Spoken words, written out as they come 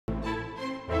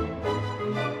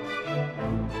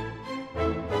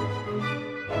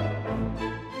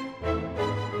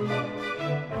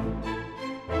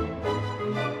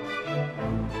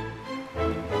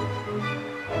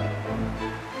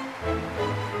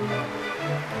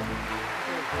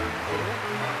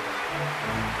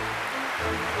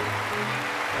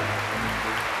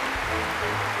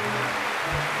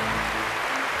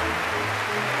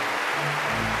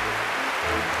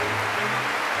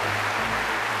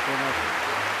very much.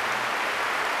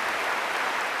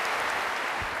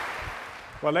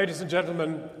 Well, ladies and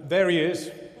gentlemen, there he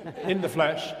is, in the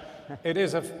flesh. It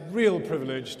is a real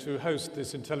privilege to host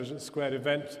this Intelligence²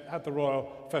 event at the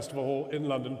Royal Festival Hall in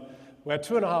London, where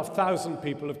 2,500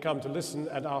 people have come to listen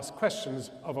and ask questions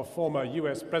of a former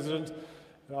US president.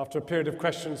 And after a period of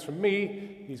questions from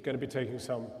me, he's going to be taking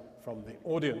some from the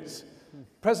audience.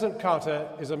 President Carter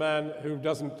is a man who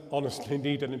doesn't honestly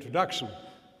need an introduction.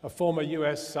 A former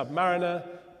US submariner,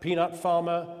 peanut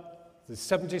farmer, the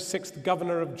 76th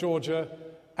governor of Georgia.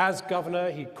 As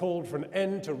governor, he called for an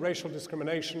end to racial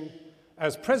discrimination.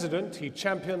 As president, he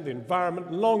championed the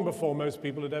environment long before most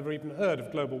people had ever even heard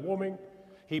of global warming.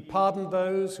 He pardoned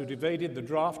those who'd evaded the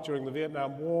draft during the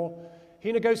Vietnam War.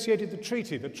 He negotiated the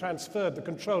treaty that transferred the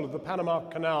control of the Panama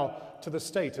Canal to the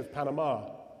state of Panama.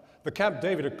 The Camp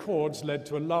David Accords led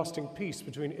to a lasting peace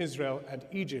between Israel and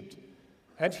Egypt.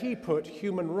 And he put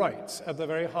human rights at the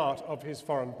very heart of his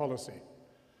foreign policy.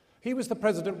 He was the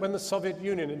president when the Soviet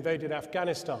Union invaded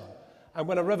Afghanistan and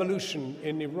when a revolution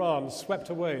in Iran swept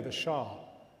away the Shah.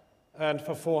 And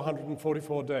for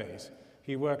 444 days,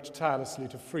 he worked tirelessly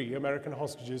to free American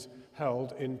hostages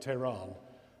held in Tehran.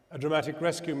 A dramatic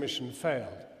rescue mission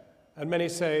failed, and many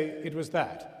say it was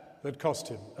that cost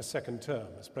him a second term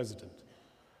as president.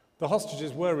 The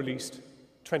hostages were released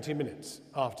 20 minutes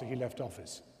after he left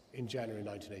office in January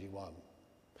 1981.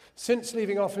 Since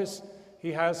leaving office,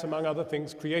 he has, among other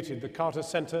things, created the Carter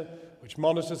Center, which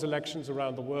monitors elections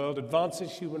around the world,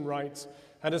 advances human rights,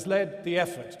 and has led the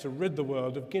effort to rid the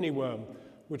world of guinea worm,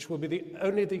 which will be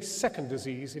only the second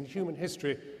disease in human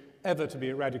history ever to be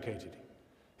eradicated.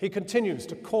 He continues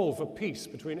to call for peace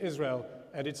between Israel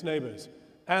and its neighbors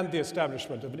and the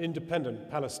establishment of an independent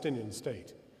Palestinian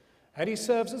state. And he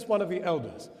serves as one of the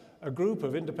elders, a group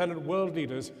of independent world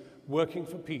leaders working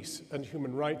for peace and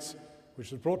human rights, which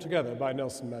was brought together by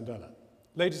Nelson Mandela.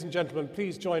 Ladies and gentlemen,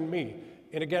 please join me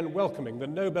in again welcoming the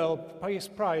Nobel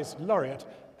Prize laureate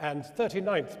and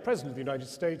 39th President of the United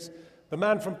States, the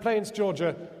man from Plains,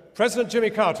 Georgia, President Jimmy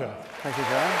Carter. Thank you,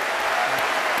 John.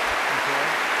 Thank you.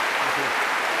 Thank you.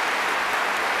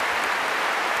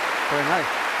 Very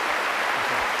nice.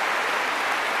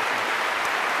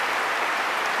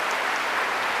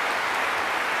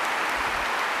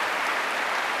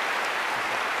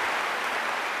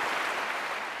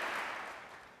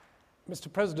 Mr.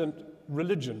 President,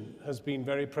 religion has been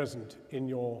very present in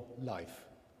your life.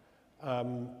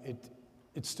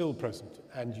 It's still present,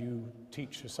 and you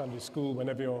teach a Sunday school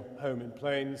whenever you're home in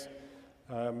Plains.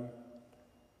 I'm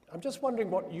just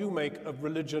wondering what you make of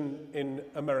religion in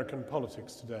American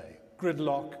politics today.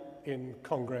 Gridlock in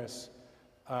Congress,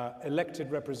 elected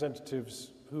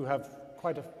representatives who have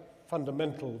quite a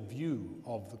fundamental view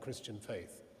of the Christian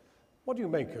faith. What do you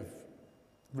make of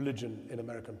religion in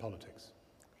American politics?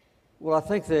 Well, I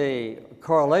think the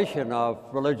correlation of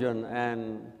religion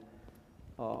and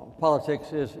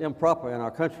politics is improper in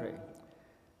our country.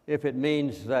 If it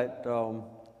means that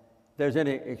there's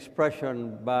any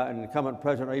expression by an incumbent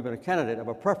president or even a candidate of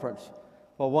a preference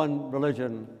for one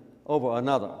religion over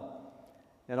another.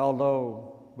 And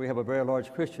although we have a very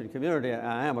large Christian community, and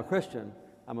I am a Christian,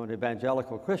 I'm an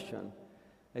evangelical Christian.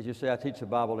 As you say, I teach the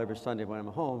Bible every Sunday when I'm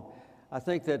home. I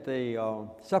think that the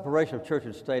separation of church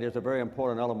and state is a very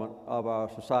important element of our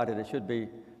society that should be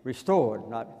restored,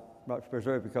 not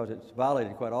preserved because it's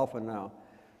violated quite often now.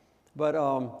 But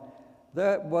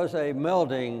there was a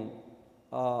melding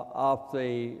of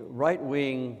the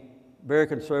right-wing, very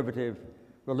conservative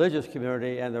religious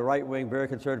community and the right-wing, very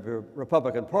conservative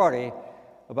Republican Party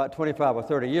about 25 or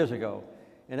 30 years ago.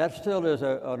 And that still is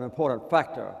an important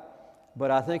factor.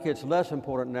 But I think it's less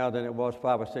important now than it was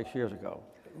 5 or 6 years ago.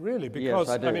 Really? Because,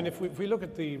 yes, I mean, if we look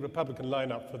at the Republican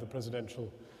lineup for the presidential,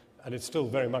 and it's still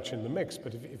very much in the mix,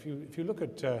 but if you look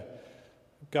at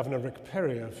Governor Rick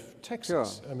Perry of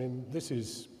Texas, sure. I mean, this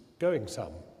is going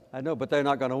some. I know, but they're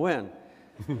not going to win.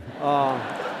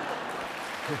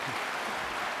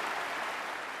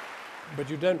 But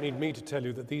you don't need me to tell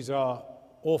you that these are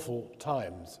awful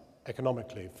times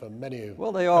economically for many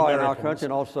Well, they are Americans. in our country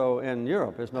and also in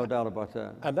Europe. There's no doubt about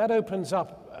that. And that opens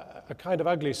up a kind of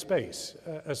ugly space,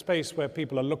 a space where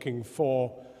people are looking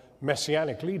for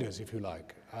messianic leaders, if you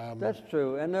like. That's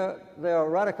true. And there are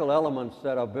radical elements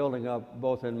that are building up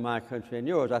both in my country and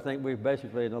yours. I think we've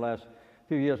basically in the last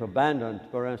few years abandoned,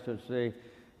 for instance, the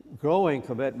growing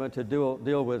commitment to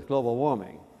deal with global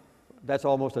warming. That's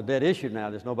almost a dead issue now.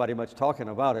 There's nobody much talking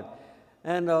about it.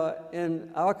 And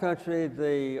in our country,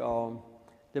 the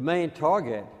main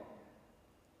target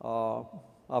of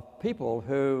people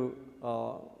who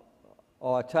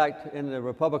are attacked in the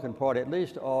Republican Party, at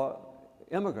least, are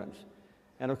immigrants.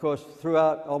 And of course,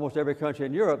 throughout almost every country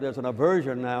in Europe, there's an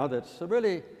aversion now that's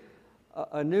really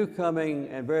a new coming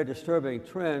and very disturbing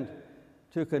trend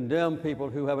to condemn people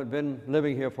who haven't been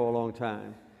living here for a long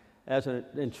time as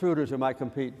intruders who might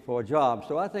compete for a job.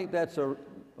 So I think that's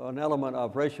an element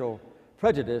of racial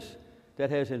prejudice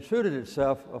that has intruded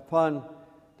itself upon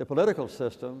the political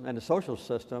system and the social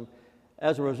system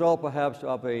as a result, perhaps,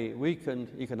 of a weakened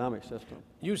economic system.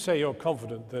 You say you're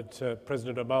confident that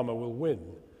President Obama will win.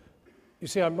 You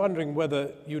see, I'm wondering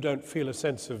whether you don't feel a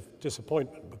sense of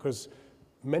disappointment, because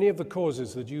many of the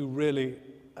causes that you really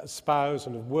espouse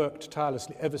and have worked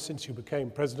tirelessly ever since you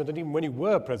became president, and even when you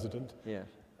were president, yes,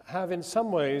 have in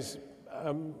some ways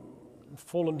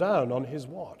fallen down on his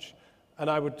watch. And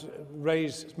I would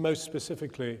raise most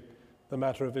specifically the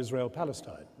matter of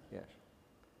Israel-Palestine. yes.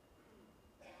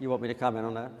 You want me to comment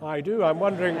on that? I do. I'm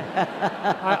wondering,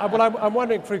 I'm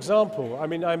wondering, for example, I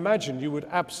mean, I imagine you would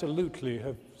absolutely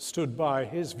have stood by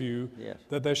his view yes,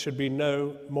 that there should be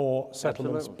no more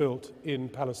settlements absolutely built in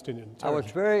Palestinian territory. I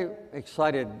was very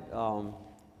excited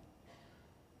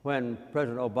when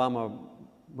President Obama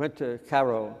went to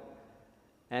Cairo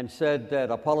and said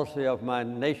that a policy of my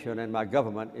nation and my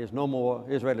government is no more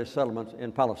Israeli settlements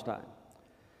in Palestine.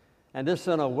 And this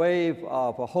sent a wave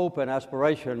of hope and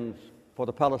aspirations for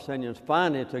the Palestinians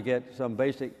finally to get some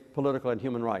basic political and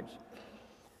human rights.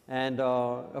 And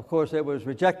of course, it was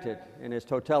rejected in its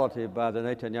totality by the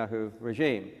Netanyahu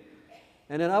regime.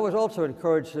 And then I was also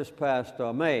encouraged this past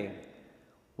May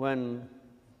when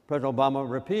President Obama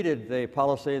repeated the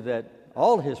policy that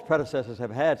all his predecessors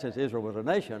have had since Israel was a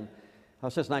nation,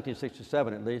 since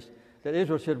 1967 at least, that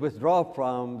Israel should withdraw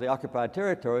from the occupied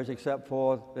territories except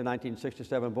for the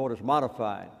 1967 borders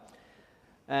modified.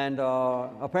 And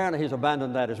apparently he's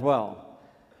abandoned that as well.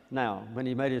 Now, when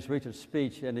he made his recent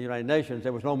speech in the United Nations,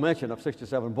 there was no mention of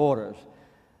 67 borders.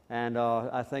 And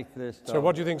I think this... So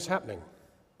what do you think is happening?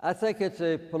 I think it's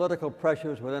the political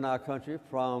pressures within our country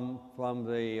from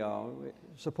the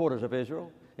supporters of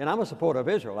Israel. And I'm a supporter of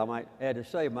Israel. I might add to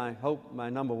say my hope, my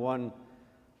number one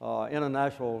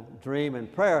international dream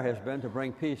and prayer has been to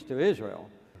bring peace to Israel.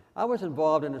 I was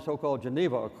involved in the so-called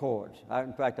Geneva Accords.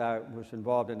 In fact, I was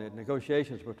involved in the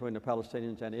negotiations between the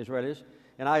Palestinians and Israelis,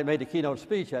 and I made the keynote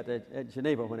speech at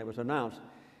Geneva when it was announced.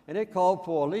 And it called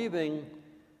for leaving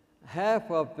half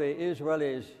of the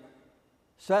Israelis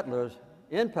settlers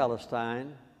in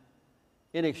Palestine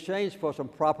in exchange for some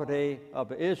property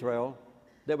of Israel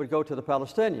that would go to the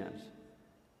Palestinians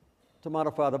to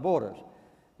modify the borders.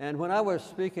 And when I was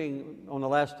speaking on the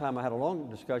last time, I had a long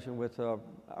discussion with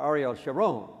Ariel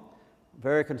Sharon,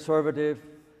 very conservative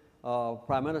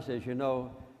prime minister, as you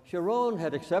know. Sharon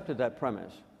had accepted that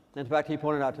premise. In fact, he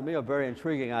pointed out to me a very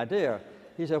intriguing idea.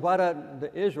 He said, why don't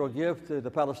Israel give to the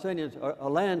Palestinians a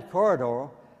land corridor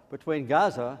between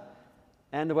Gaza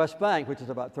and the West Bank, which is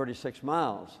about 36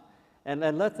 miles, and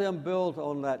let them build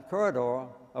on that corridor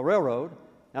a railroad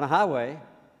and a highway.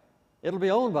 It'll be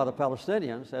owned by the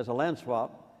Palestinians as a land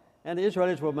swap, and the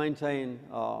Israelis will maintain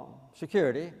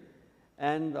security.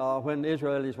 And when the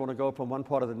Israelis want to go from one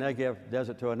part of the Negev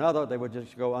desert to another, they would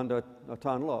just go under a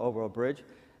tunnel or over a bridge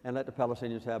and let the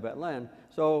Palestinians have that land.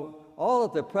 So all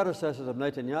of the predecessors of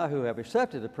Netanyahu have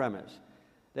accepted the premise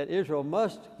that Israel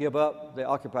must give up the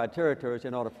occupied territories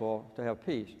in order to have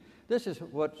peace. This is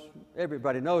what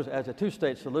everybody knows as a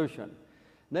two-state solution.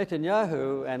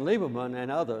 Netanyahu and Lieberman and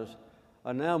others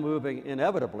are now moving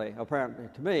inevitably, apparently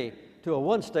to me, to a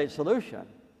one-state solution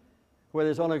where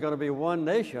there's only going to be one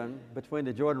nation between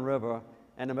the Jordan River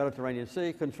and the Mediterranean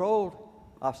Sea, controlled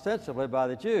ostensibly by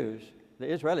the Jews, the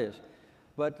Israelis.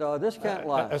 But this can't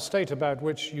last. A state about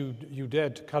which you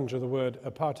dared to conjure the word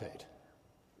apartheid.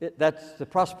 That's the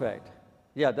prospect.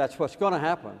 Yeah, that's what's going to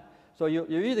happen. So you're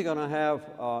either going to have,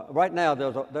 right now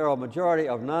there are a majority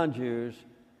of non-Jews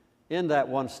in that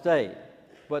one state,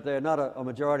 but they're not a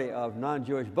majority of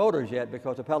non-Jewish voters yet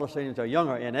because the Palestinians are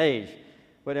younger in age.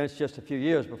 But it's just a few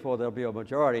years before there'll be a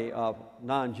majority of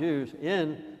non-Jews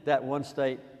in that one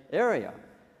state area.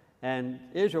 And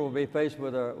Israel will be faced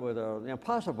with an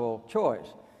impossible choice.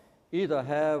 Either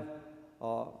have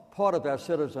part of their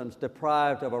citizens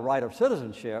deprived of a right of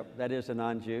citizenship, that is the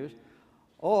non-Jews,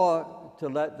 or to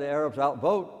let the Arabs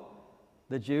outvote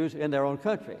the Jews in their own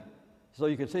country. So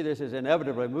you can see this is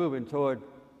inevitably moving toward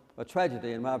a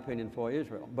tragedy, in my opinion, for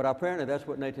Israel. But apparently that's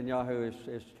what Netanyahu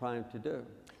is trying to do.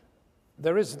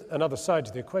 There is another side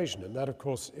to the equation, and that, of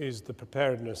course, is the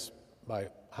preparedness by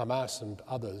Hamas and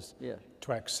others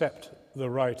to accept the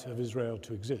right of Israel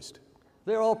to exist.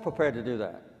 They're all prepared to do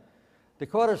that. The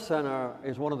Carter Center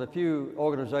is one of the few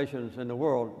organizations in the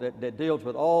world that deals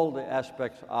with all the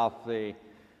aspects of the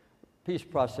peace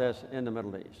process in the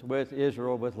Middle East, with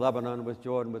Israel, with Lebanon, with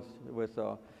Jordan, with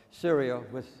Syria,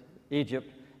 with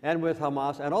Egypt, and with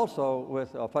Hamas, and also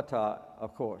with Fatah,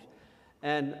 of course.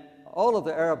 And all of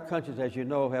the Arab countries, as you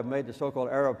know, have made the so-called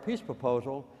Arab peace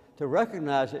proposal to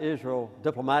recognize Israel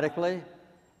diplomatically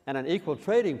and an equal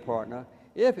trading partner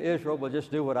if Israel will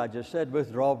just do what I just said,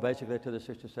 withdraw basically to the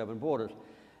 67 borders.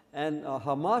 And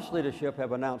Hamas leadership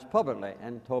have announced publicly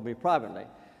and told me privately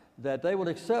that they would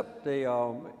accept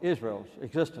Israel's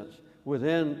existence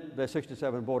within the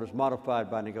 67 borders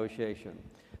modified by negotiation.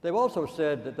 They've also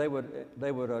said that they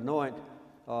would anoint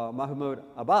Mahmoud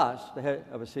Abbas, the head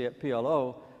of the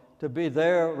PLO, to be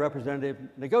their representative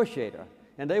negotiator.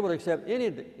 And they would accept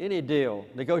any deal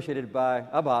negotiated by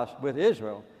Abbas with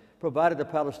Israel, provided the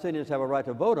Palestinians have a right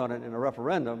to vote on it in a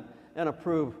referendum and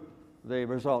approve the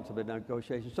results of the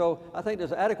negotiation. So I think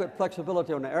there's adequate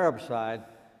flexibility on the Arab side,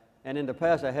 and in the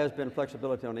past there has been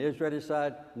flexibility on the Israeli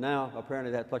side. Now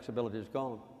apparently that flexibility is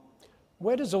gone.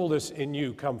 Where does all this in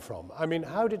you come from? I mean,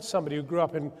 how did somebody who grew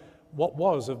up in what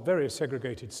was a very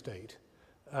segregated state,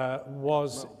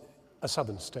 was a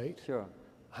southern state? Sure.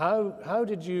 How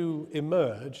did you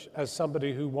emerge as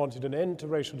somebody who wanted an end to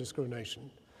racial discrimination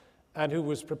and who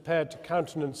was prepared to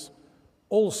countenance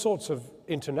all sorts of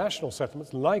international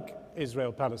settlements like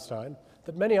Israel-Palestine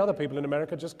that many other people in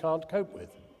America just can't cope with?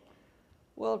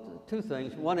 Well, two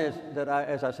things. One is that,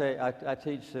 as I say, I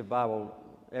teach the Bible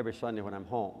every Sunday when I'm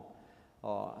home.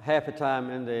 Half the time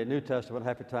in the New Testament,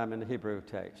 half the time in the Hebrew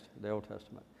text, the Old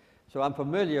Testament. So I'm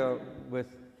familiar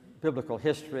with biblical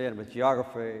history and with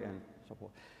geography and so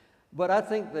forth. But I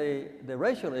think the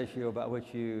racial issue about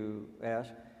which you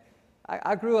asked,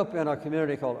 I grew up in a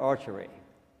community called Archery,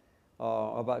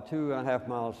 about 2.5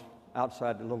 miles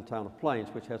outside the little town of Plains,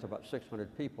 which has about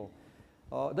 600 people.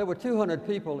 There were 200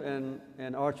 people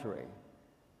in Archery.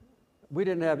 We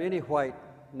didn't have any white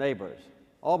neighbors.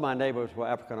 All my neighbors were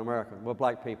African American, were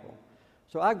black people.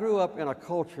 So I grew up in a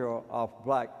culture of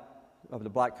the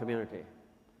black community.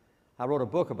 I wrote a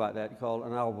book about that called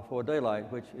An Hour Before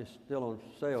Daylight, which is still on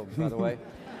sale, by the way.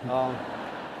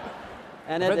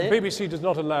 And the BBC does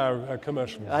not allow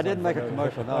commercials. I didn't make a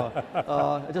commercial, no.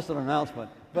 Just an announcement.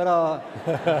 But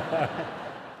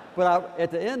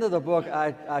at the end of the book,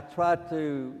 I tried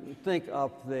to think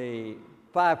of the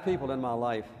 5 people in my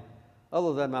life,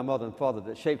 other than my mother and father,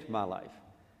 that shaped my life.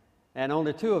 And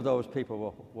only 2 of those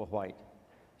people were white.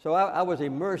 So I was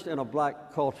immersed in a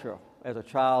black culture as a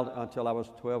child until I was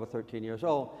 12 or 13 years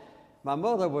old. My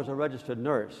mother was a registered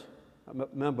nurse, a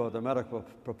member of the medical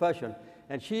profession,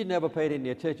 and she never paid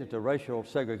any attention to racial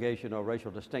segregation or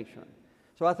racial distinction.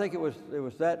 So I think it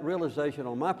was that realization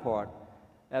on my part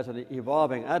as an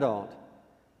evolving adult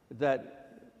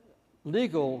that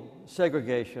legal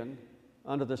segregation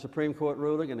under the Supreme Court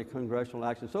ruling and the congressional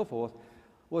action and so forth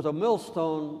was a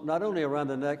millstone not only around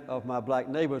the neck of my black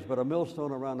neighbors, but a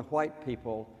millstone around the white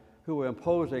people who were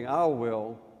imposing our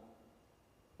will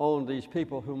on these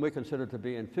people whom we considered to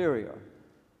be inferior.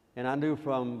 And I knew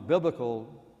from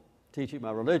biblical teaching,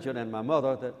 my religion and my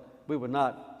mother, that we were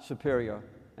not superior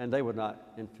and they were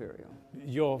not inferior.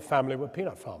 Your family were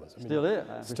peanut farmers. I mean, still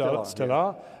is. Still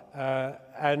are.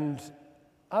 And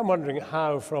I'm wondering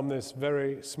how, from this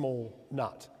very small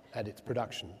nut and its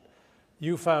production,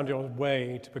 you found your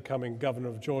way to becoming governor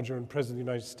of Georgia and president of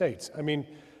the United States. I mean,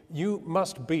 you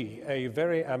must be a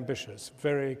very ambitious,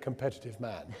 very competitive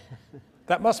man.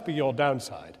 That must be your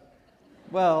downside.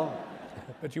 Well,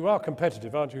 but you are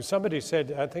competitive, aren't you? Somebody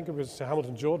said, I think it was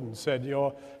Hamilton Jordan, said,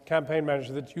 your campaign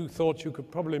manager, that you thought you could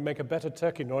probably make a better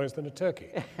turkey noise than a turkey.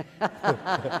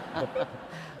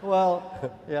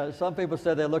 Well, yeah, some people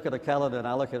said they look at a calendar and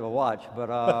I look at a watch, but,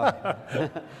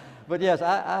 but yes,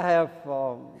 I have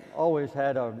always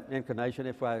had an inclination,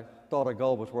 if I thought a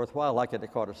goal was worthwhile, like at the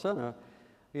Carter Center,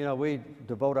 you know, we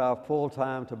devote our full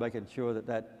time to making sure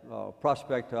that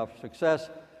prospect of success,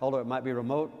 although it might be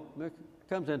remote,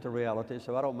 comes into reality,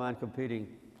 so I don't mind competing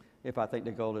if I think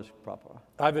the goal is proper.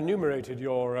 I've enumerated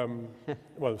your,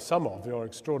 well, some of your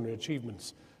extraordinary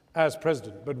achievements as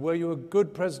president, but were you a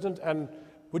good president, and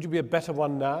would you be a better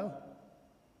one now?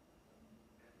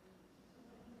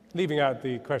 Leaving out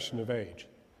the question of age.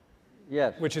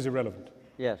 Yes. Which is irrelevant.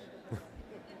 Yes.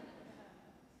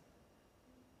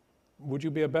 Would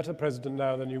you be a better president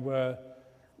now than you were?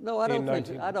 No, I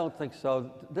don't think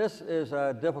so. This is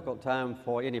a difficult time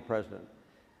for any president.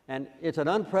 And it's an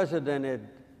unprecedented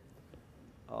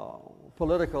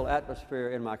political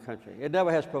atmosphere in my country. It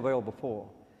never has prevailed before,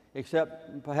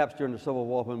 except perhaps during the Civil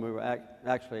War when we were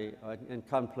actually in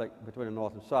conflict between the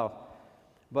North and South.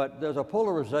 But there's a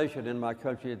polarization in my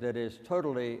country that is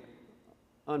totally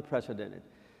unprecedented.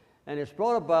 And it's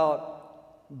brought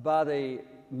about by the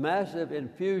massive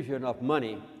infusion of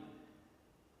money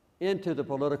into the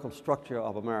political structure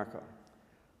of America.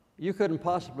 You couldn't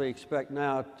possibly expect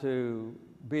now to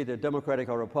be the Democratic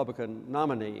or Republican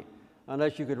nominee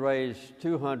unless you could raise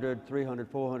 $200, $300,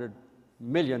 $400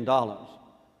 million.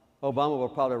 Obama will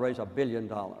probably raise $1 billion.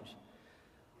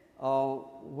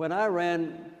 When I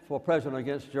ran for president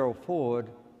against Gerald Ford,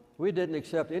 we didn't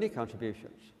accept any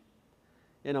contributions.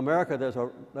 In America,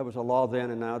 there was a law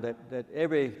then and now that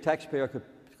every taxpayer could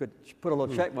put a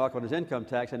little check mark on his income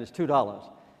tax, and it's $2.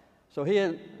 So he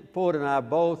and Ford and I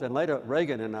both, and later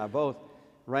Reagan and I both,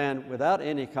 ran without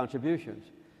any contributions.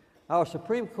 Our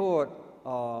Supreme Court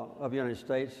of the United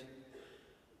States,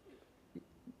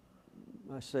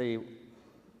 let's see,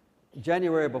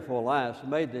 January before last,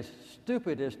 made the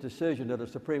stupidest decision that the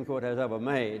Supreme Court has ever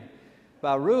made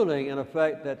by ruling, in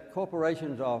effect, that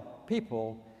corporations are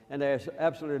people, and there's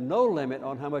absolutely no limit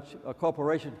on how much a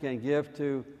corporation can give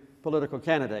to political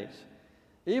candidates.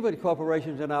 Even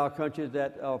corporations in our country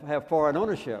that have foreign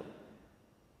ownership,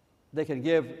 they can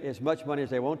give as much money as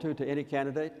they want to any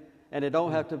candidate, and they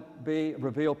don't have to be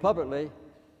revealed publicly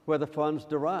where the funds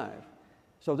derive.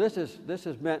 So this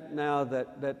has meant now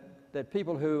that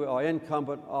people who are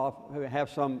incumbent who have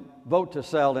some vote to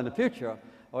sell in the future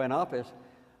or in office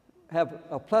have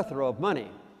a plethora of money.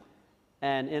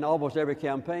 And in almost every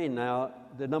campaign now,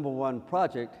 the number one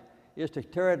project is to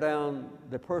tear down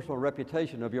the personal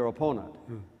reputation of your opponent,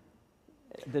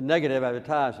 the negative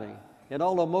advertising. And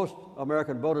although most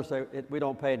American voters say we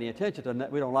don't pay any attention to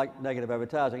we don't like negative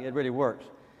advertising, it really works.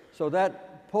 So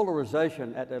that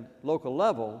polarization at the local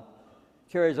level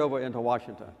carries over into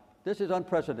Washington. This is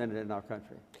unprecedented in our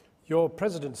country. Your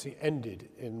presidency ended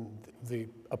in the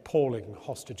appalling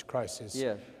hostage crisis.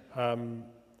 Yes.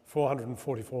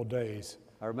 444 days.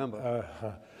 I remember.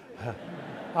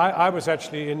 I was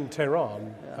actually in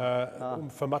Tehran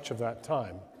for much of that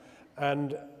time.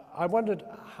 And I wondered,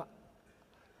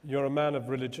 you're a man of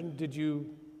religion,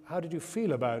 how did you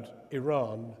feel about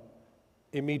Iran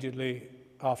immediately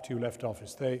after you left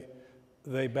office?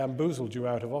 They bamboozled you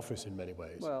out of office in many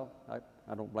ways. Well,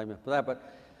 I don't blame you for that, but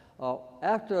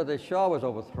after the Shah was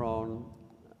overthrown,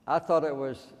 I thought it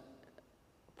was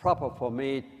proper for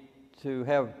me to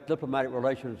have diplomatic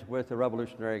relations with the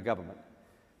revolutionary government,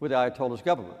 with the Ayatollah's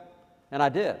government, and I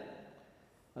did.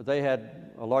 They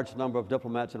had a large number of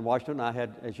diplomats in Washington. I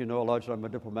had, as you know, a large number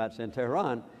of diplomats in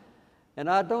Tehran. And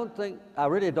I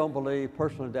really don't believe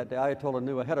personally that the Ayatollah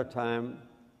knew ahead of time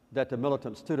that the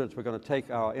militant students were going to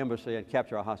take our embassy and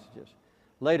capture our hostages.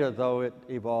 Later, though, it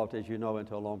evolved, as you know,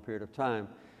 into a long period of time.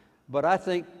 But I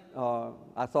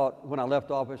thought when I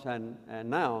left office and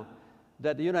now,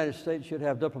 that the United States should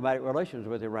have diplomatic relations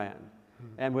with Iran.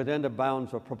 And within the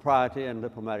bounds of propriety and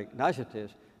diplomatic niceties,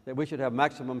 that we should have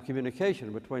maximum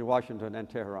communication between Washington and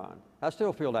Tehran. I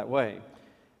still feel that way,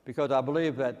 because I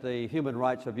believe that the human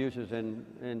rights abuses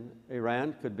in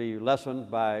Iran could be lessened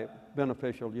by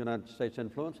beneficial United States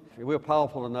influence. We're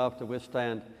powerful enough to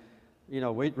withstand,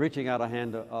 reaching out a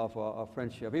hand of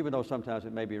friendship, even though sometimes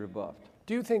it may be rebuffed.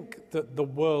 Do you think that the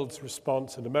world's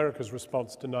response and America's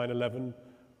response to 9/11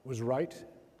 was right?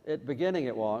 At the beginning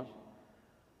it was,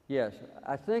 yes.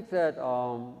 I think that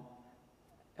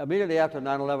immediately after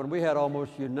 9/11, we had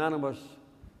almost unanimous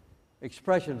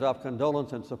expressions of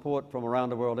condolence and support from around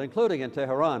the world, including in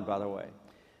Tehran, by the way.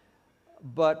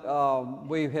 But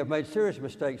we have made serious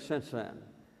mistakes since then.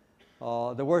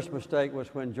 The worst mistake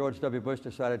was when George W. Bush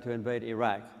decided to invade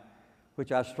Iraq,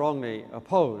 which I strongly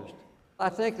opposed. I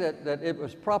think that it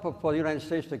was proper for the United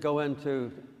States to go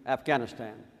into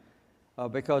Afghanistan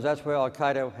because that's where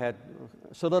Al-Qaeda had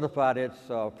solidified its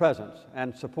presence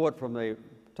and support from the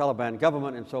Taliban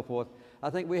government and so forth. I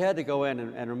think we had to go in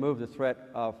and remove the threat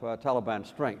of Taliban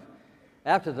strength.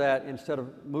 After that, instead of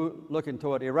looking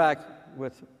toward Iraq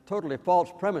with totally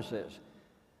false premises,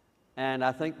 and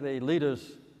I think the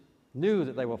leaders knew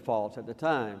that they were false at the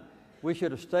time, we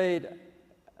should have stayed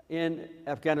in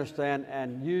Afghanistan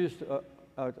and used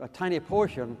a tiny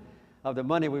portion of the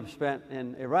money we've spent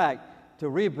in Iraq to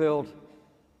rebuild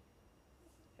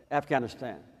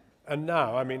Afghanistan. And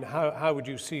now, I mean, how would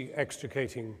you see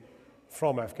extricating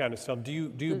from Afghanistan? Do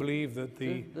you believe that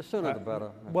the sooner the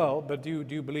better. Well, but do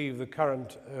you believe the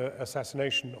current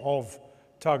assassination of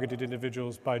targeted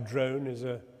individuals by drone is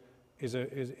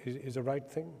a right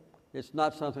thing? It's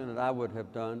not something that I would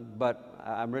have done, but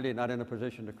I'm really not in a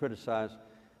position to criticize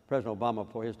President Obama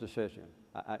for his decision.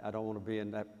 I don't want to be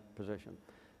in that position.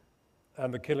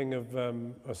 And the killing of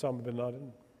Osama bin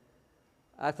Laden?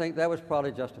 I think that was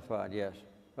probably justified, yes.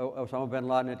 Osama bin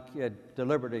Laden had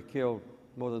deliberately killed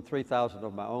more than 3,000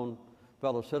 of my own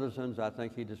fellow citizens. I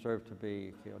think he deserved to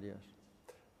be killed, yes.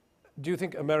 Do you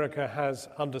think America has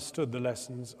understood the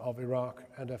lessons of Iraq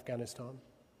and Afghanistan?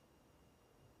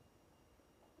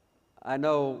 I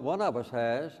know one of us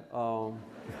has.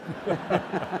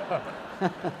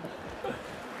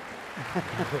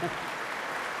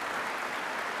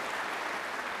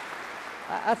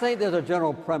 I think there's a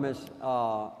general premise,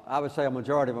 I would say a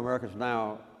majority of Americans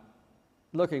now,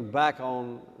 looking back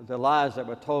on the lies that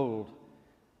were told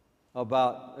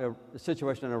about the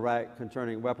situation in Iraq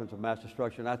concerning weapons of mass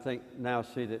destruction, I think now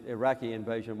see that Iraqi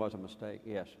invasion was a mistake,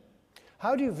 yes.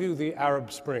 How do you view the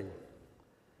Arab Spring?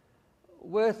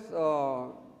 With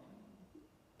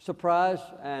surprise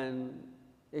and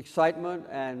excitement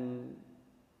and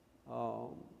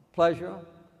pleasure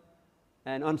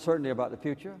and uncertainty about the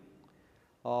future.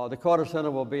 The Carter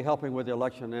Center will be helping with the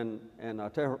election in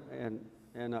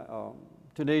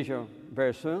Tunisia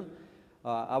very soon.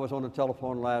 I was on the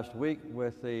telephone last week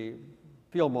with the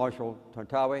Field Marshal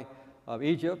Tantawi of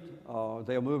Egypt.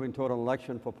 They are moving toward an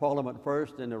election for parliament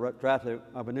first, in the draft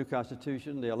of a new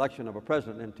constitution, the election of a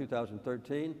president in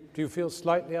 2013. Do you feel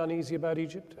slightly uneasy about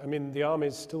Egypt? I mean, the army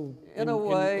is still in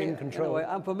control. In a way,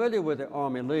 I'm familiar with the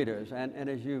army leaders, and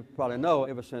as you probably know,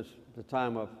 ever since the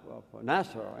time of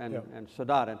Nasser and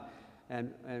Sadat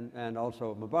and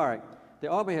also Mubarak, the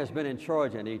army has been in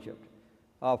charge in Egypt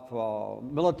of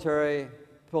military,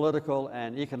 political,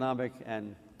 and economic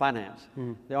and finance.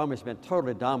 The army's been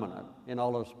totally dominant in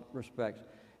all those respects.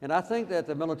 And I think that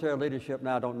the military leadership,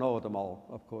 now I don't know them all,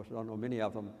 of course, I don't know many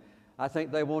of them. I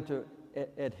think they want to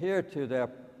adhere to their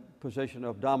position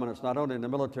of dominance, not only in the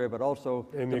military, but also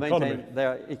to maintain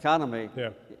their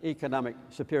economic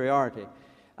superiority.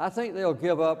 I think they'll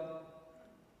give up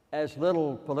as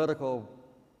little political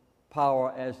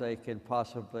power as they can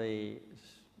possibly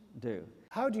do.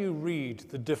 How do you read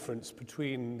the difference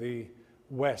between the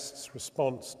West's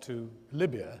response to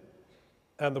Libya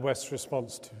and the West's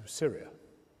response to Syria?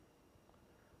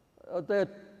 They're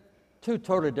two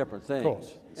totally different things. Of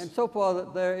course. And so far,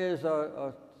 there is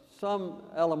some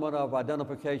element of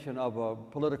identification of a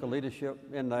political leadership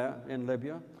in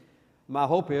Libya. My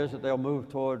hope is that they'll move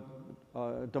toward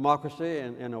democracy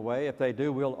in a way. If they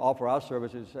do, we'll offer our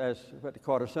services at the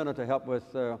Carter Center to help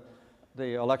with the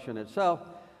election itself.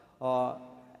 I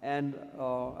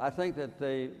think that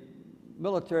the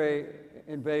military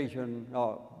invasion,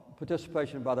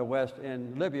 participation by the West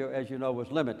in Libya, as you know, was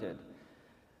limited.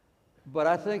 But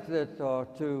I think that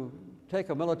to take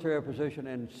a military position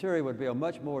in Syria would be a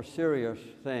much more serious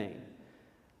thing.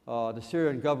 The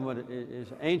Syrian government is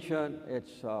ancient.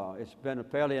 It's been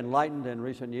fairly enlightened in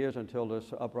recent years until this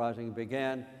uprising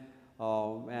began.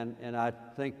 And I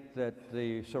think that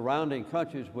the surrounding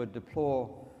countries would deplore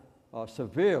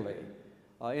severely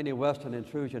any Western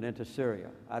intrusion into Syria.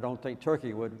 I don't think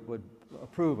Turkey would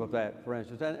approve of that, for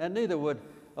instance, and neither would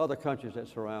other countries that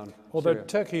surround Although Syria.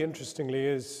 Turkey, interestingly,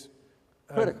 is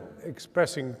critical,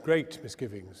 expressing great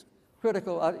misgivings.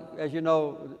 Critical. As you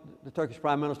know, the Turkish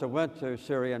Prime Minister went to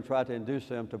Syria and tried to induce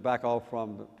them to back off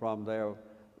from their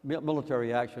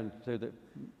military action to the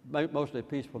mostly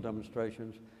peaceful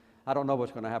demonstrations. I don't know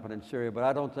what's going to happen in Syria, but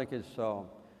I don't think it's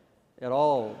at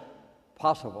all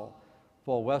possible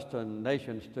for Western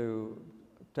nations to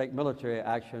take military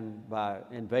action by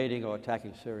invading or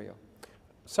attacking Syria.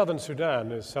 Southern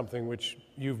Sudan is something which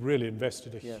you've really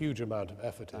invested a huge amount of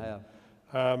effort in. I have.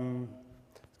 It's going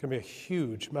to be a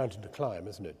huge mountain to climb,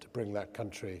 isn't it, to bring that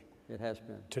country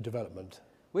to development?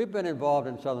 We've been involved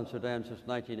in Southern Sudan since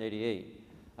 1988.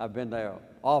 I've been there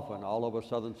often, all over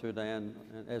Southern Sudan,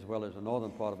 as well as the northern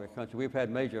part of the country. We've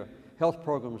had major health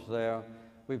programs there.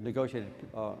 We've negotiated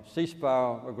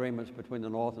ceasefire agreements between the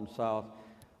North and South.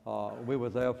 We were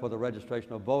there for the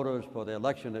registration of voters for the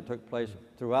election that took place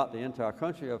throughout the entire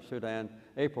country of Sudan,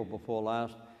 April before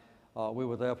last. We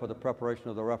were there for the preparation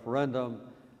of the referendum.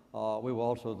 We were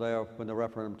also there when the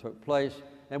referendum took place.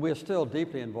 And we are still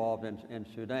deeply involved in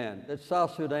Sudan.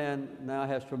 South Sudan now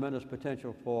has tremendous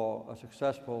potential for a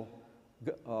successful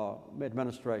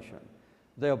administration.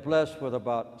 They are blessed with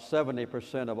about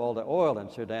 70% of all the oil in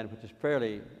Sudan, which is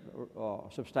fairly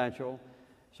substantial.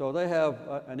 So they have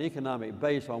an economic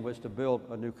base on which to build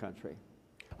a new country.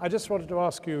 I just wanted to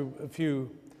ask you a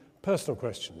few personal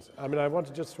questions. I mean, I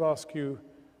wanted just to ask you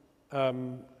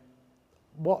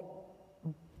what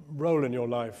role in your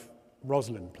life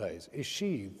Rosalynn plays. Is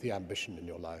she the ambition in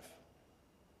your life?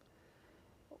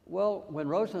 Well, when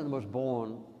Rosalynn was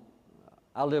born,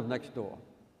 I lived next door.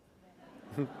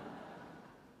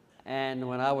 And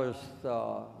when I was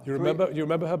you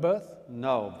remember her birth?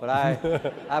 No, but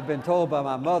I've been told by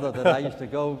my mother that I used to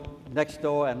go next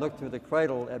door and look through the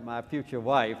cradle at my future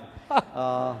wife.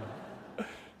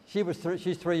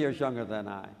 She's 3 years younger than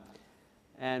I.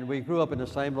 And we grew up in the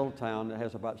same little town that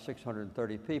has about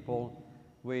 630 people.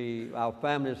 Our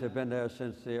families have been there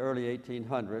since the early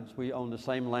 1800s. We own the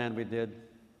same land we did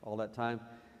all that time.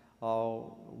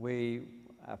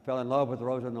 I fell in love with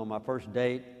Rosalynn on my first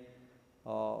date.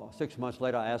 6 months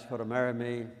later, I asked her to marry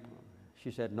me.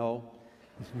 She said no.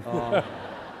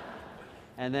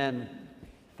 And then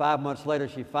 5 months later,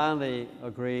 she finally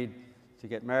agreed to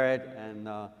get married, and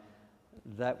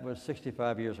that was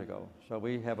 65 years ago. So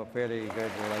we have a fairly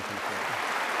good relationship.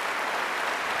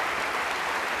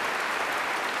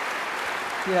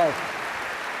 Yes.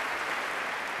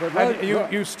 But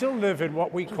and you still live in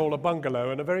what we call a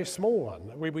bungalow, and a very small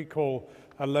one. We call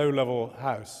a low-level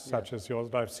house, such as yours,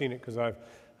 and I've seen it because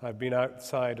I've been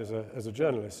outside as a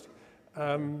journalist.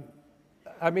 I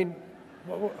mean,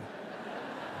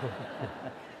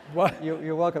 what?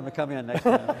 You're welcome to come in next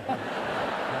time.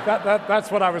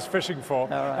 That's what I was fishing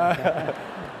for. All right.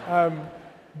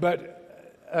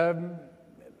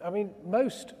 I mean,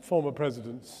 most former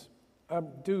presidents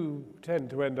do tend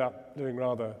to end up living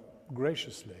rather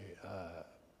graciously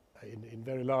in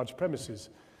very large premises.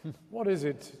 What is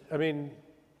it? I mean,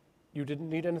 you didn't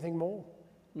need anything more?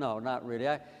 No, not really.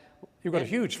 You've got a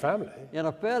huge family. In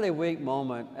a fairly weak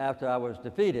moment after I was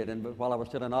defeated, and while I was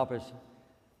still in office,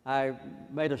 I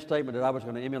made a statement that I was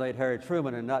going to emulate Harry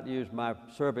Truman and not use my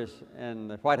service in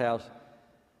the White House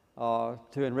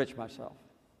to enrich myself.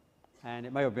 And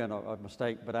it may have been a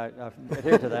mistake, but I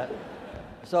adhered to that.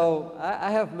 So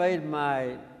I have made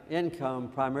my income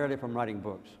primarily from writing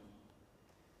books.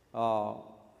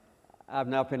 I've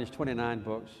now finished 29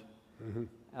 books. Mm-hmm.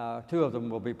 2 of them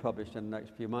will be published in the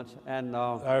next few months. And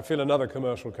I feel another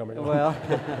commercial coming on. Well,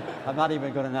 I'm not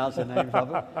even going to announce the names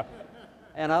of it.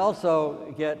 And I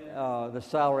also get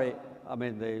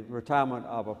the retirement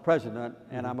of a president,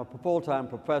 and I'm a full-time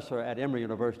professor at Emory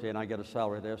University, and I get a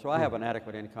salary there, so I have an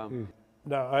adequate income.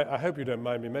 Now, I hope you don't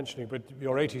mind me mentioning, but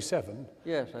you're 87.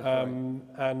 Yes, that's right.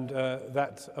 And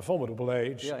that's a formidable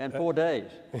age. Yeah, and 4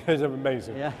 days. It's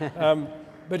amazing. Yeah.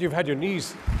 But you've had your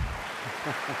knees...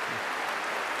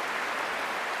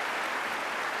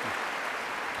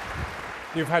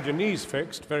 You've had your knees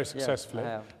fixed very successfully,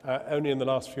 yes, I have. Only in the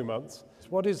last few months.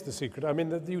 What is the secret? I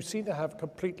mean, you seem to have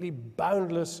completely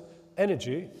boundless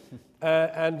energy,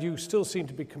 and you still seem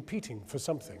to be competing for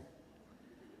something.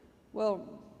 Well,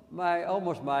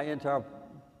 almost my entire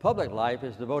public life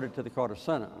is devoted to the Carter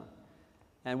Center,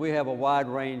 and we have a wide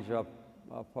range of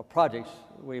projects.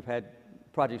 We've had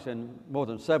projects in more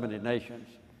than 70 nations.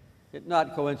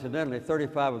 Not coincidentally,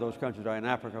 35 of those countries are in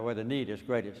Africa, where the need is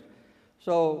greatest.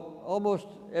 So almost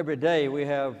every day we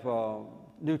have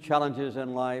new challenges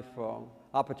in life,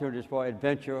 opportunities for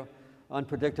adventure,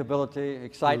 unpredictability,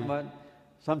 excitement,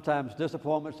 sometimes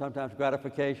disappointment, sometimes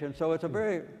gratification. So it's a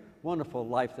very wonderful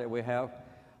life that we have.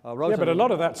 Yeah, but a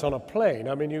lot of that's on a plane.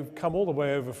 I mean, you've come all the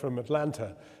way over from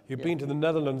Atlanta. You've been to the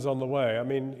Netherlands on the way. I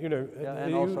mean, you know,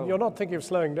 you're not thinking of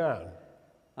slowing down.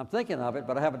 I'm thinking of it,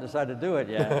 but I haven't decided to do it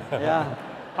yet. Yeah.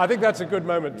 I think that's a good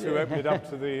moment to open it up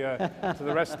to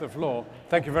the rest of the floor.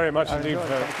 Thank you very much indeed for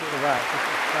that.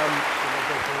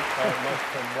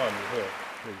 Microphone 1 here,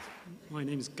 please. My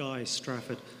name is Guy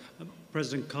Strafford.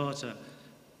 President Carter,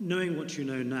 knowing what you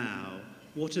know now,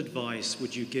 what advice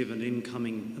would you give an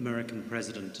incoming American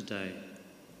president today?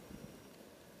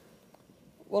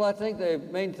 Well, I think the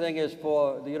main thing is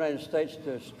for the United States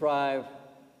to strive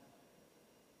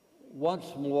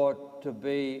once more to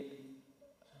be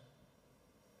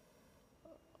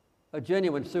a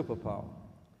genuine superpower.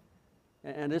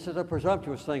 And this is a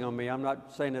presumptuous thing on me. I'm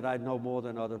not saying that I know more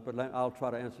than others, but I'll try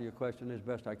to answer your question as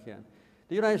best I can.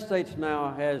 The United States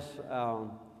now has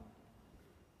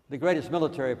the greatest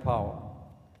military power.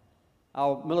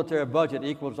 Our military budget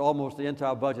equals almost the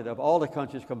entire budget of all the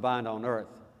countries combined on Earth.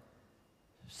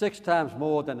 6 times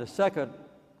more than the second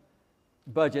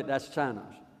budget, that's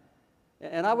China's.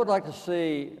 And I would like to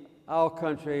see our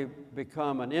country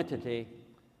become an entity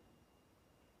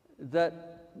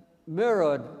that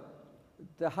mirrored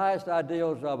the highest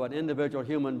ideals of an individual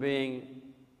human being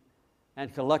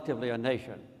and collectively a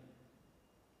nation.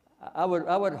 I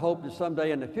would hope that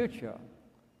someday in the future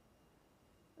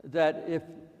that if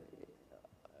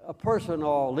a person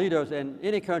or leaders in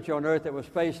any country on earth that was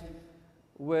faced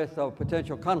with a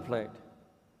potential conflict,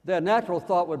 their natural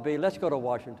thought would be, let's go to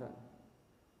Washington,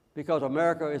 because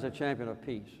America is a champion of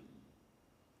peace.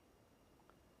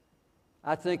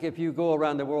 I think if you go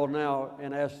around the world now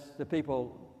and ask the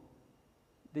people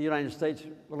the United States'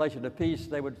 relation to peace,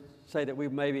 they would say that we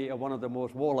maybe are one of the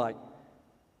most warlike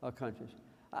countries.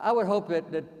 I would hope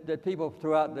that people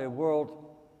throughout the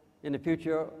world in the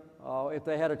future, if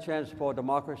they had a chance for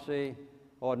democracy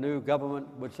or new government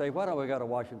would say, why don't we go to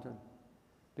Washington?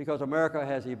 Because America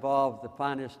has evolved the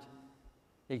finest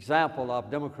example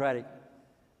of democratic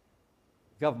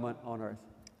government on earth.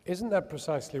 Isn't that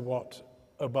precisely what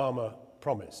Obama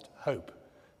promised, hope,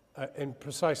 in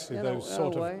precisely those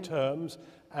sort of terms?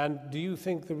 And do you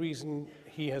think the reason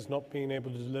he has not been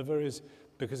able to deliver is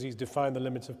because he's defined the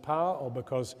limits of power, or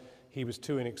because he was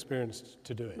too inexperienced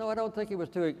to do it? No, I don't think he was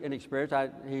too inexperienced.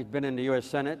 He'd been in the U.S.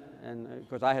 Senate, and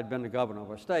because I had been the governor of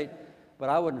a state, but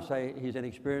I wouldn't say he's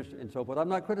inexperienced and so forth. I'm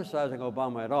not criticizing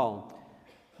Obama at all.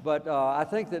 But I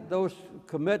think that those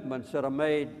commitments that are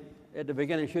made at the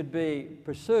beginning should be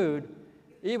pursued,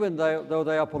 even though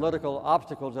they are political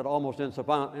obstacles that are almost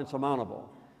insurmountable.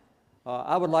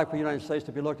 I would like for the United States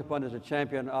to be looked upon as a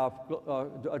champion of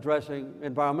addressing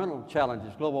environmental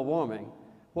challenges, global warming.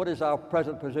 What is our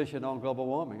present position on global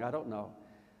warming? I don't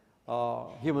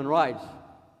know. Human rights?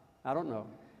 I don't know.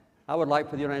 I would like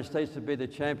for the United States to be the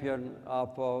champion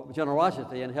of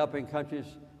generosity in helping countries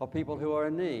or people who are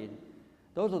in need.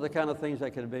 Those are the kind of things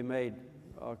that can be made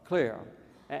clear.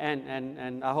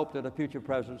 And I hope that the future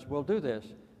presidents will do this.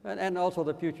 And also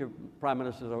the future prime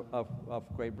ministers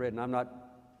of Great Britain. I'm not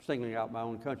singling out my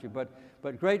own country,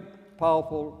 but great,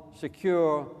 powerful,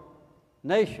 secure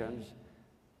nations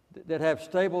that have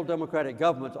stable democratic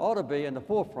governments ought to be in the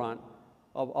forefront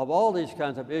of all these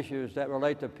kinds of issues that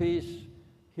relate to peace,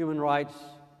 human rights,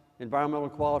 environmental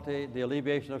equality, the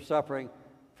alleviation of suffering,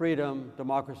 freedom,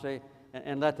 democracy,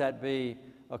 and let that be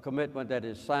a commitment that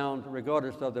is sound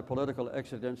regardless of the political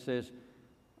exigencies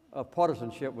of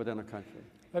partisanship within a country.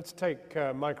 Let's take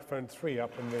microphone 3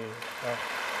 up in the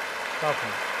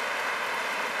balcony.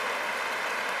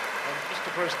 Mr.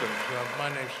 President, my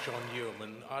name's John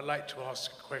Newman. I'd like to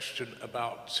ask a question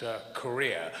about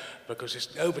Korea, because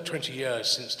it's over 20 years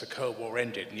since the Cold War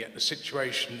ended, and yet the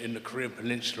situation in the Korean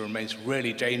Peninsula remains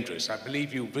really dangerous. I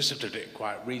believe you visited it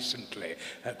quite recently.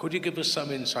 Could you give us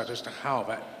some insight as to how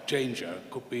that danger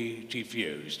could be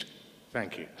defused?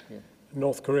 Thank you. Yeah.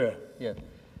 North Korea. Yeah.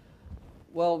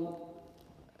 Well,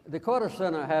 the Carter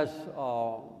Center has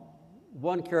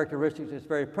one characteristic that's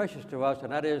very precious to us,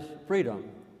 and that is freedom.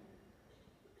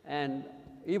 And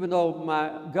even though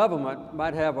my government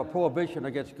might have a prohibition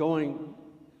against going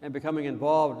and becoming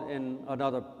involved in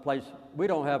another place, we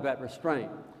don't have that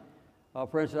restraint.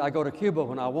 For instance, I go to Cuba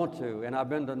when I want to, and I've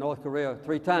been to North Korea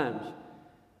 3 times,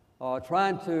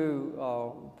 trying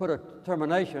to put a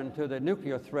termination to the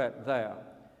nuclear threat there.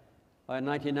 In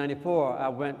 1994, I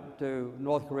went to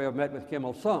North Korea, met with Kim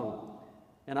Il-sung,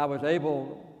 and I was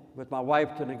able, with my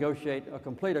wife, to negotiate a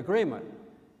complete agreement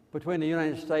between the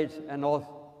United States and North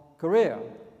Korea.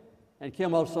 And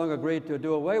Kim Il-sung agreed to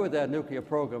do away with their nuclear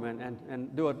program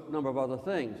and do a number of other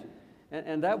things.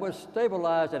 And that was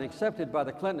stabilized and accepted by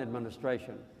the Clinton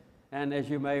administration. And as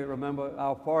you may remember,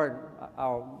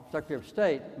 our Secretary of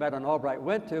State, Madeleine Albright,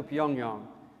 went to Pyongyang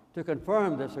to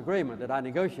confirm this agreement that I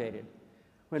negotiated.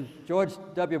 When George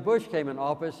W. Bush came in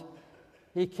office,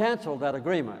 he canceled that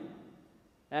agreement.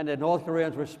 And the North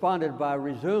Koreans responded by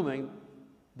resuming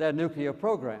their nuclear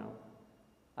program.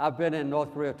 I've been in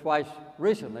North Korea twice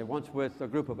recently, once with a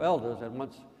group of elders and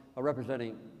once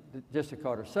representing just the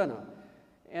Carter Center.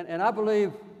 And I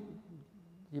believe,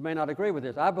 you may not agree with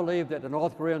this, I believe that the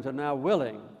North Koreans are now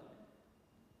willing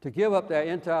to give up their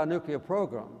entire nuclear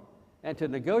program and to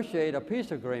negotiate a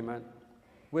peace agreement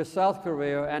with South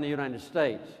Korea and the United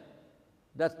States.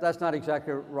 That's not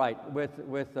exactly right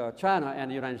with China and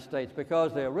the United States,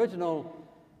 because the original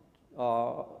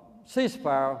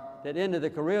ceasefire that ended the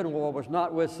Korean War was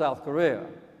not with South Korea.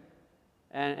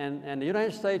 And the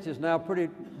United States is now pretty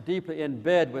deeply in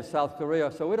bed with South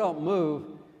Korea, so we don't move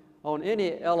on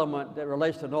any element that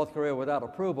relates to North Korea without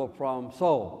approval from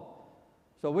Seoul.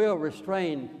 So we are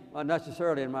restrained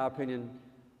unnecessarily, in my opinion,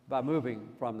 by moving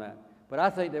from that. But I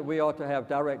think that we ought to have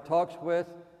direct talks with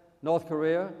North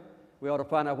Korea. We ought to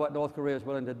find out what North Korea is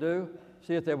willing to do,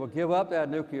 see if they will give up their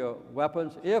nuclear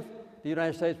weapons, if the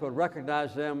United States would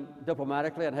recognize them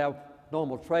diplomatically and have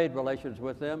normal trade relations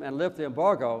with them and lift the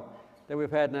embargo that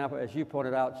we've had now, as you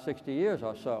pointed out, 60 years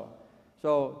or so.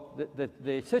 So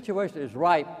the situation is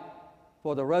ripe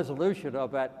for the resolution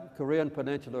of that Korean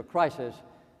Peninsula crisis,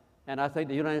 and I think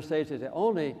the United States is the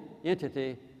only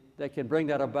entity that can bring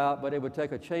that about, but it would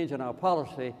take a change in our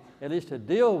policy, at least to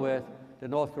deal with the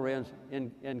North Koreans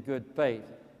in good faith.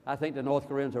 I think the North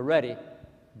Koreans are ready,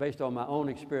 based on my own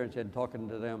experience in talking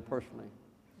to them personally.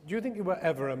 Do you think you were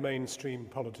ever a mainstream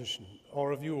politician,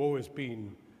 or have you always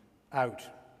been out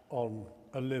on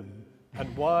a limb?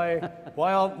 And why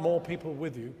aren't more people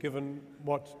with you, given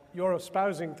what you're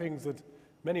espousing, things that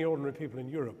many ordinary people in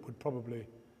Europe would probably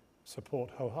support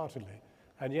wholeheartedly?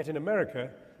 And yet in America,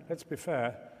 let's be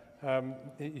fair,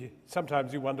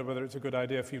 sometimes you wonder whether it's a good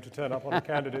idea for you to turn up on a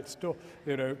candidate's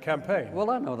campaign.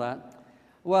 Well, I know that.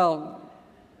 Well,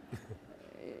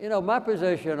 my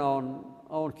position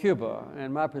on Cuba,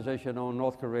 and my position on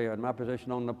North Korea, and my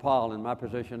position on Nepal, and my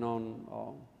position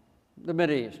on the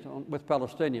Mideast with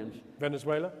Palestinians.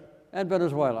 Venezuela? And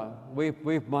Venezuela.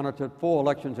 We've monitored 4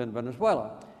 elections in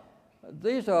Venezuela.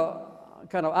 These are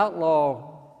kind of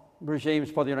outlaw regimes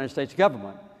for the United States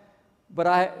government.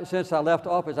 But since I left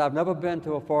office, I've never been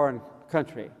to a foreign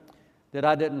country that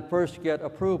I didn't first get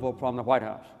approval from the White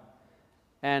House.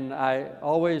 And I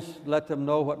always let them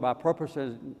know what my purpose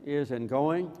is in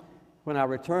going. When I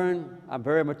return, I'm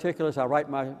very meticulous. I write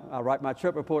my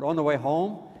trip report on the way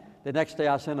home. The next day,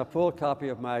 I send a full copy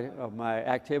of my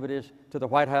activities to the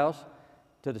White House,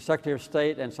 to the Secretary of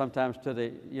State, and sometimes to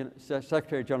the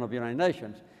Secretary General of the United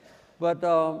Nations. But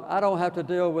I don't have to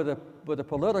deal with the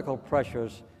political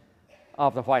pressures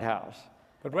of the White House.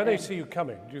 But when they see you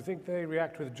coming, do you think they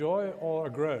react with joy or a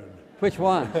groan? Which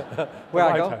one? Where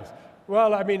I go? House.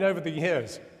 Well, I mean, over the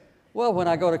years. Well, when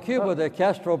I go to Cuba, the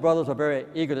Castro brothers are very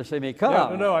eager to see me come.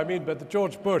 Yeah, no, I mean, but the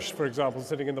George Bush, for example,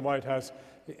 sitting in the White House.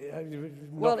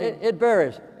 Well, it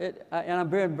varies. And I'm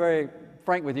being very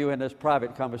frank with you in this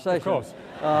private conversation. Of course.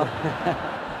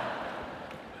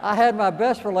 I had my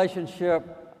best relationship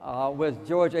with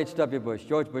George H.W. Bush,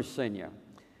 George Bush Sr.,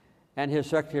 and his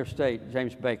Secretary of State,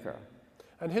 James Baker.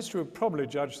 And history would probably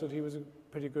judge that he was a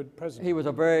pretty good president. He was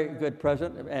a very good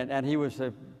president, and he was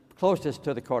the closest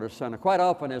to the Carter Center. Quite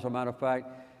often, as a matter of fact,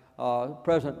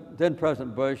 then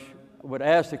President Bush would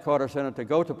ask the Carter Center to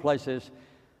go to places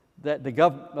that the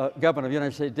government of the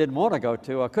United States didn't want to go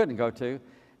to or couldn't go to.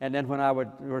 And then when I would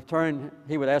return,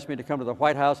 he would ask me to come to the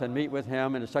White House and meet with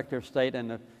him and the Secretary of State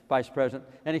and the Vice President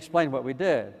and explain what we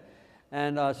did.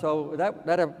 And so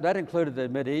that included the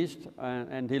Mideast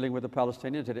and dealing with the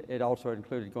Palestinians. It also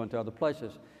included going to other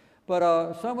places.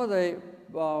 But some of the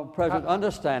presidents,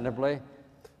 understandably.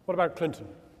 What about Clinton?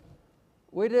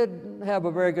 We did have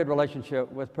a very good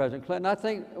relationship with President Clinton. I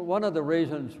think one of the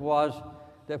reasons was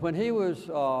that when he was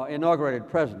inaugurated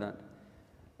president,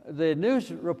 the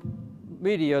news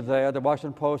media there, the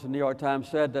Washington Post and New York Times,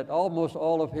 said that almost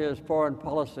all of his foreign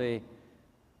policy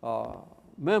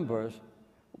members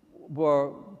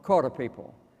were Carter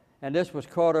people. And this was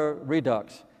Carter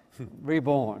Redux,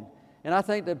 reborn. And I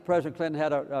think that President Clinton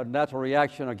had a natural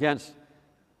reaction against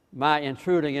my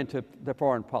intruding into the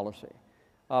foreign policy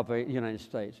of the United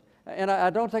States. And I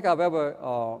don't think I've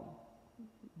ever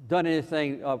done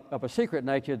anything of a secret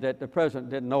nature that the president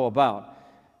didn't know about.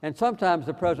 And sometimes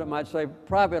the president might say,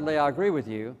 privately, I agree with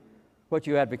you, what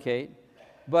you advocate,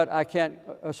 but I can't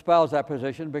espouse that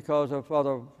position because of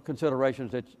other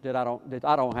considerations that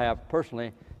I don't have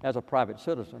personally as a private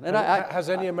citizen. And has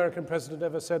any American president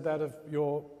ever said that of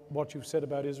what you've said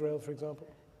about Israel, for example?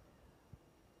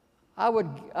 I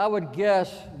would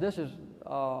guess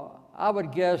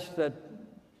that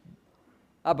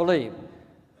I believe,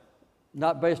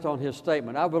 not based on his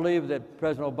statement, I believe that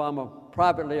President Obama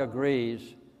privately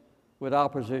agrees with our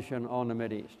position on the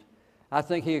Mideast. I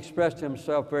think he expressed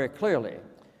himself very clearly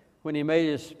when he made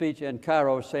his speech in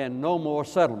Cairo saying no more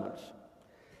settlements.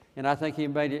 And I think he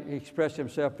expressed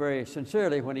himself very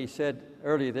sincerely when he said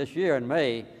earlier this year in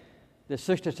May, the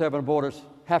 67 borders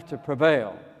have to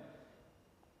prevail.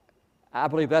 I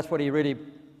believe that's what he really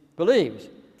believes.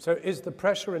 So is the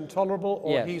pressure intolerable,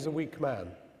 or Yes. He's a weak man?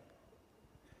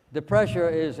 The pressure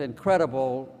is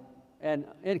incredible and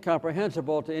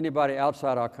incomprehensible to anybody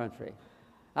outside our country.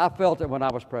 I felt it when I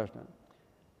was president.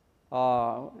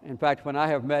 In fact, when I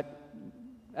have met,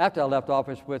 after I left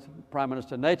office with Prime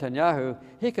Minister Netanyahu,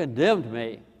 he condemned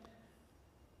me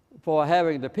for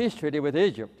having the peace treaty with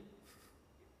Egypt,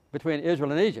 between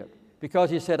Israel and Egypt, because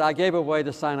he said I gave away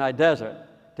the Sinai Desert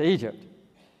to Egypt.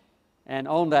 And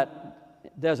on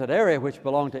that desert area, which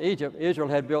belonged to Egypt, Israel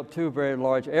had built 2 very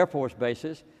large Air Force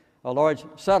bases, a large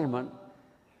settlement,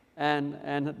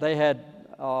 and they had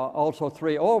also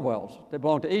 3 oil wells that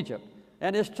belonged to Egypt.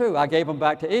 And it's true, I gave them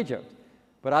back to Egypt.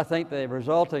 But I think the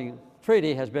resulting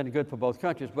treaty has been good for both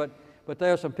countries. But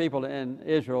there are some people in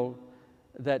Israel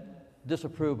that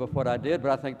disapprove of what I did, but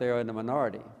I think they are in the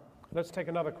minority. Let's take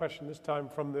another question, this time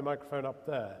from the microphone up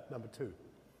there, number 2.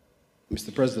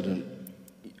 Mr. President,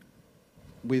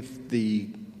 with the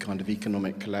kind of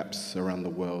economic collapse around the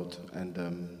world and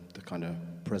the kind of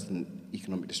present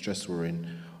economic distress we're in,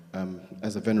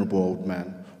 as a venerable old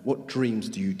man, what dreams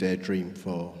do you dare dream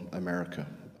for America?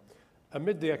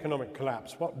 Amid the economic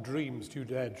collapse, what dreams do you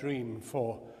dare dream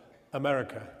for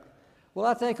America? Well,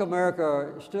 I think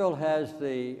America still has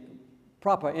the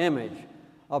proper image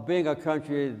of being a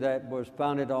country that was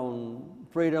founded on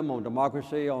freedom, on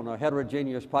democracy, on a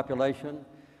heterogeneous population,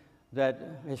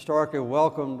 that historically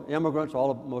welcomed immigrants.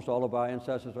 Most all of our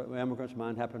ancestors were immigrants.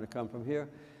 Mine happen to come from here.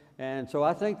 And so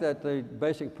I think that the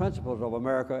basic principles of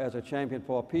America as a champion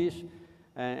for peace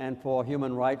and for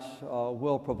human rights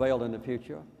will prevail in the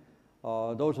future.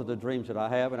 Those are the dreams that I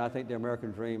have, and I think the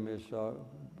American dream is,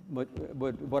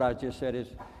 what I just said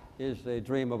is the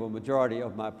dream of a majority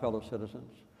of my fellow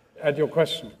citizens. And your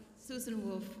question? Susan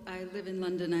Wolf, I live in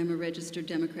London. I'm a registered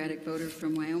Democratic voter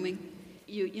from Wyoming.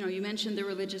 You mentioned the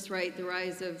religious right, the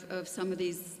rise of some of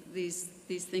these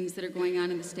things that are going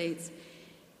on in the States.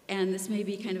 And this may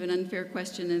be kind of an unfair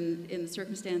question in the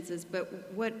circumstances,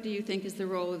 but what do you think is the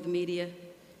role of the media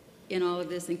in all of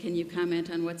this, and can you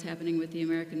comment on what's happening with the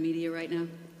American media right now?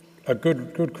 A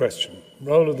good question.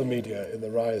 Role of the media in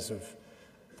the rise of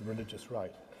the religious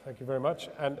right. Thank you very much.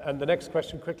 And the next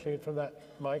question quickly from that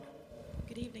mic.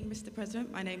 Good evening, Mr.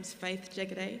 President. My name's Faith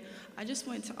Jegede. I just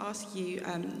wanted to ask you,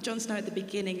 Jon Snow at the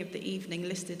beginning of the evening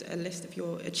listed a list of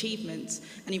your achievements,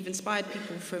 and you've inspired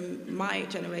people from my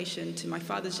generation to my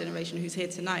father's generation who's here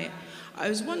tonight. I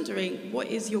was wondering, what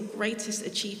is your greatest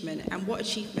achievement, and what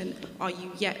achievement are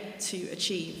you yet to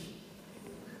achieve?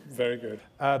 Very good.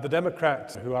 The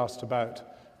Democrat who asked about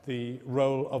the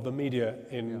role of the media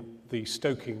in the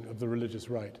stoking of the religious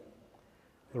right.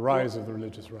 The rise of the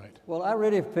religious right. Well, I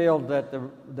really feel that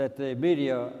the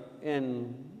media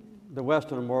in the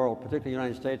Western world, particularly the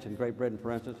United States and Great Britain,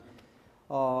 for instance,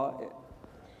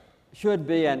 should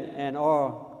be and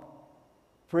are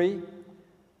free.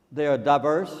 They are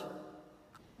diverse,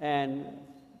 and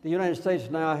the United States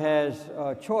now has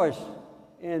a choice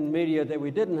in media that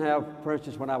we didn't have, for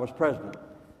instance, when I was president.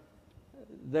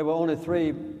 There were only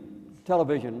 3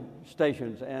 television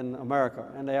stations in America,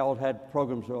 and they all had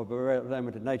programs of a very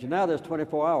limited nature. Now there's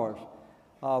 24 hours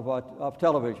of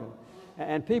television.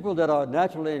 And people that are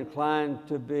naturally inclined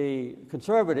to be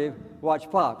conservative watch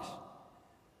Fox.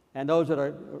 And those that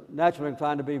are naturally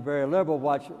inclined to be very liberal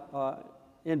watch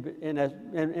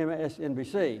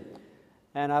MSNBC.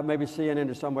 And maybe CNN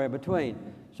is somewhere in between.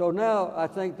 So now I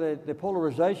think that the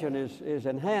polarization is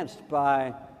enhanced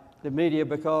by the media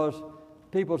because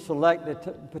people select the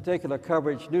particular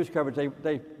coverage, news coverage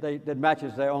that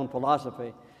matches their own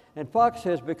philosophy. And Fox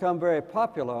has become very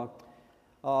popular,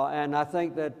 and I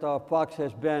think that Fox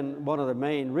has been one of the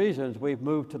main reasons we've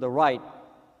moved to the right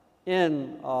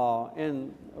in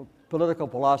political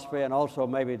philosophy, and also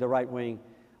maybe the right-wing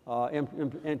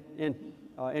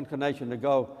inclination to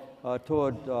go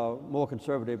toward more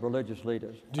conservative religious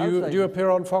leaders. Do you appear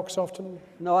on Fox often?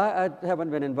 No, I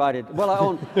haven't been invited. Well, I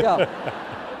own, yeah.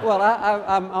 Well,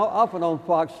 I'm often on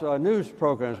Fox news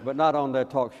programs, but not on their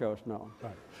talk shows, no.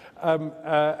 Right.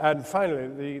 And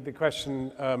finally, the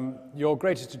question, your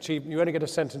greatest achievement, you only get a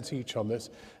sentence each on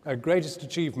this, greatest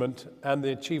achievement and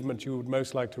the achievement you would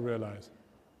most like to realize.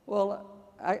 Well,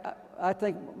 I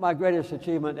think my greatest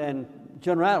achievement in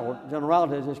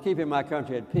generalities is keeping my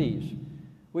country at peace.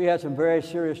 We had some very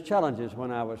serious challenges when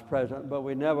I was president, but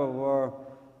we never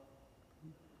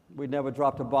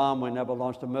dropped a bomb, we never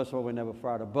launched a missile, we never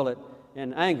fired a bullet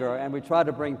in anger, and we tried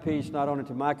to bring peace not only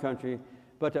to my country,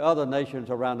 but to other nations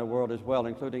around the world as well,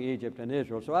 including Egypt and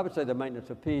Israel. So I would say the maintenance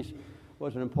of peace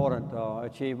was an important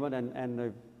achievement, and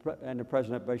the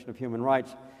preservation of human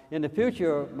rights. In the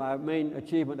future, my main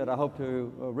achievement that I hope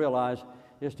to realize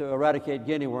is to eradicate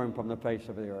guinea worm from the face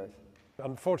of the earth.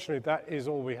 Unfortunately, that is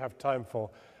all we have time for,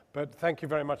 but thank you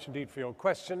very much indeed for your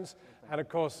questions, and of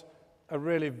course, a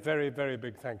really very, very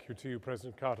big thank you to you,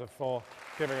 President Carter, for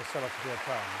giving us so much of your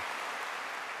time.